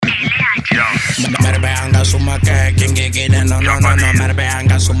Merbeanga sumake, kingigine no no no no.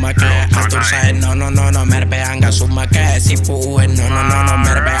 Merbeanga sumake, atursae no no no no. Merbeanga sumake, sipue no no no no.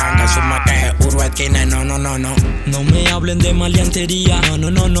 Merbeanga sumake, urwekine no no no no. No me hablen de maleantería, no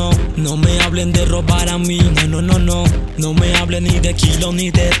no no no. No me hablen de robar a mí, no no no no. No me hablen ni de kilo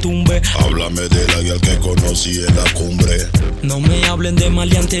ni de tumbe. Háblame de la guía que conocí en la cumbre. No me hablen de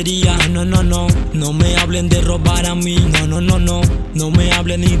maleantería, no no no. No me hablen de robar a mí, no no no no. No me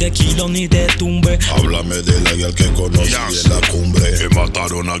hablen ni de kilo ni de tumbe. Háblame de la guía que conocí en la cumbre. Que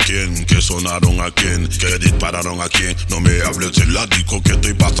mataron a quién, que sonaron a quién, que dispararon a quién. No me hables en la disco que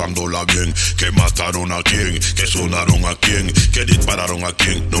estoy pasándola bien. Que mataron a quién, que sonaron a quién, que dispararon a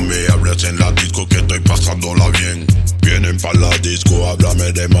quién. No me hables en la disco que estoy pasándola bien. Vienen pa' la disco,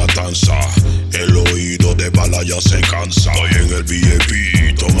 háblame de matanza. El oído de bala ya se cansa. Estoy en el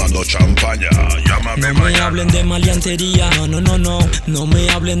VIP tomando champaña. Llámame no me hablen de maleantería, no no no no. No me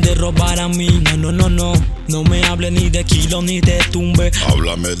hablen de robar a mí, no no no no. No me hablen ni de kilo ni de tumbe.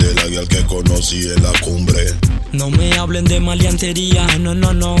 Háblame de la guía que conocí en la cumbre. No me hablen de maleantería, no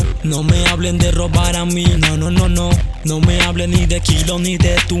no no. No me hablen de robar a mí, no no no no. No me hablen ni de kilo ni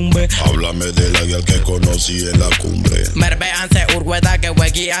de tumbe. Háblame de la guía que conocí en la cumbre. Merbeanse urweda que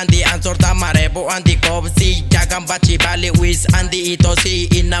wegi andi ansorta marebo andi kopsi. Yakan bachi bali wis andi itosi.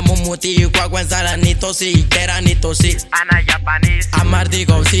 Inamumuti kwagwenzara nitosi. Kera nitosi. Ana Japanese. Amardi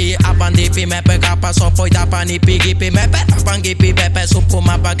gopsi. Apandi pi mepe kapa sopo itapani pigi pi mepe. Apangi pi pepe supu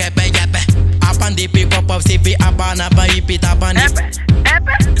mapa kepe yepe. Apandi pi kopo sipi apana pa ipi tapani.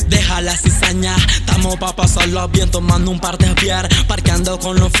 Deja la cizaña, estamos pa' pasarlo bien, tomando un par de beer, parqueando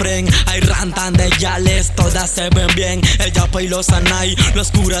con los friends. Hay rantan de yales, todas se ven bien. Ella y los Anais,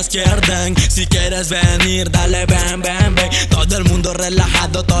 los curas que arden. Si quieres venir, dale ven, ven, ven. Todo el mundo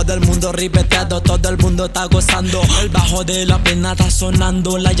relajado, todo el mundo ribeteado, todo el mundo está gozando. El bajo de la pena está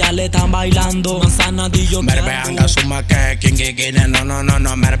sonando, la yale están bailando. Manzanadillo Merbeanga sumake, kingigine no no no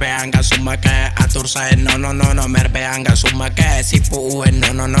no. Merbeanga sumake, atursae no no no no. Merbeanga sumake, sipue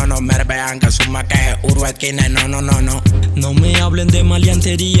no no no no. Merbeanga sumake, urwekine no no no no. No me hablen de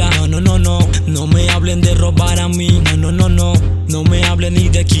maleantería, no no no no. No me hablen de robar a mí, no no no no. No me hablen ni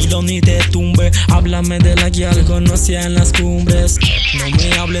de kilo ni de tumbe. Háblame de la guía que conocí en las cumbres. No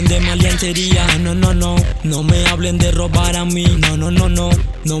me hablen de maleantería, no no no. No me hablen de robar a mí, no no no no.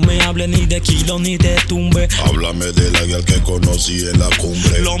 No me hablen ni de kilo ni de tumbe. Háblame de la guía que conocí en la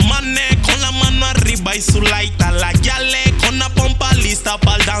cumbre. Los manes con la mano arriba y su laita. La yale con la pompa lista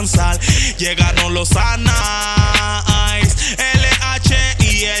para danzar. Llegaron los Anais, LH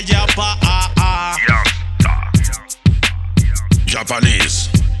y el Yapa. Japanese,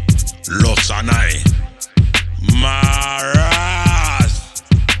 los Anais.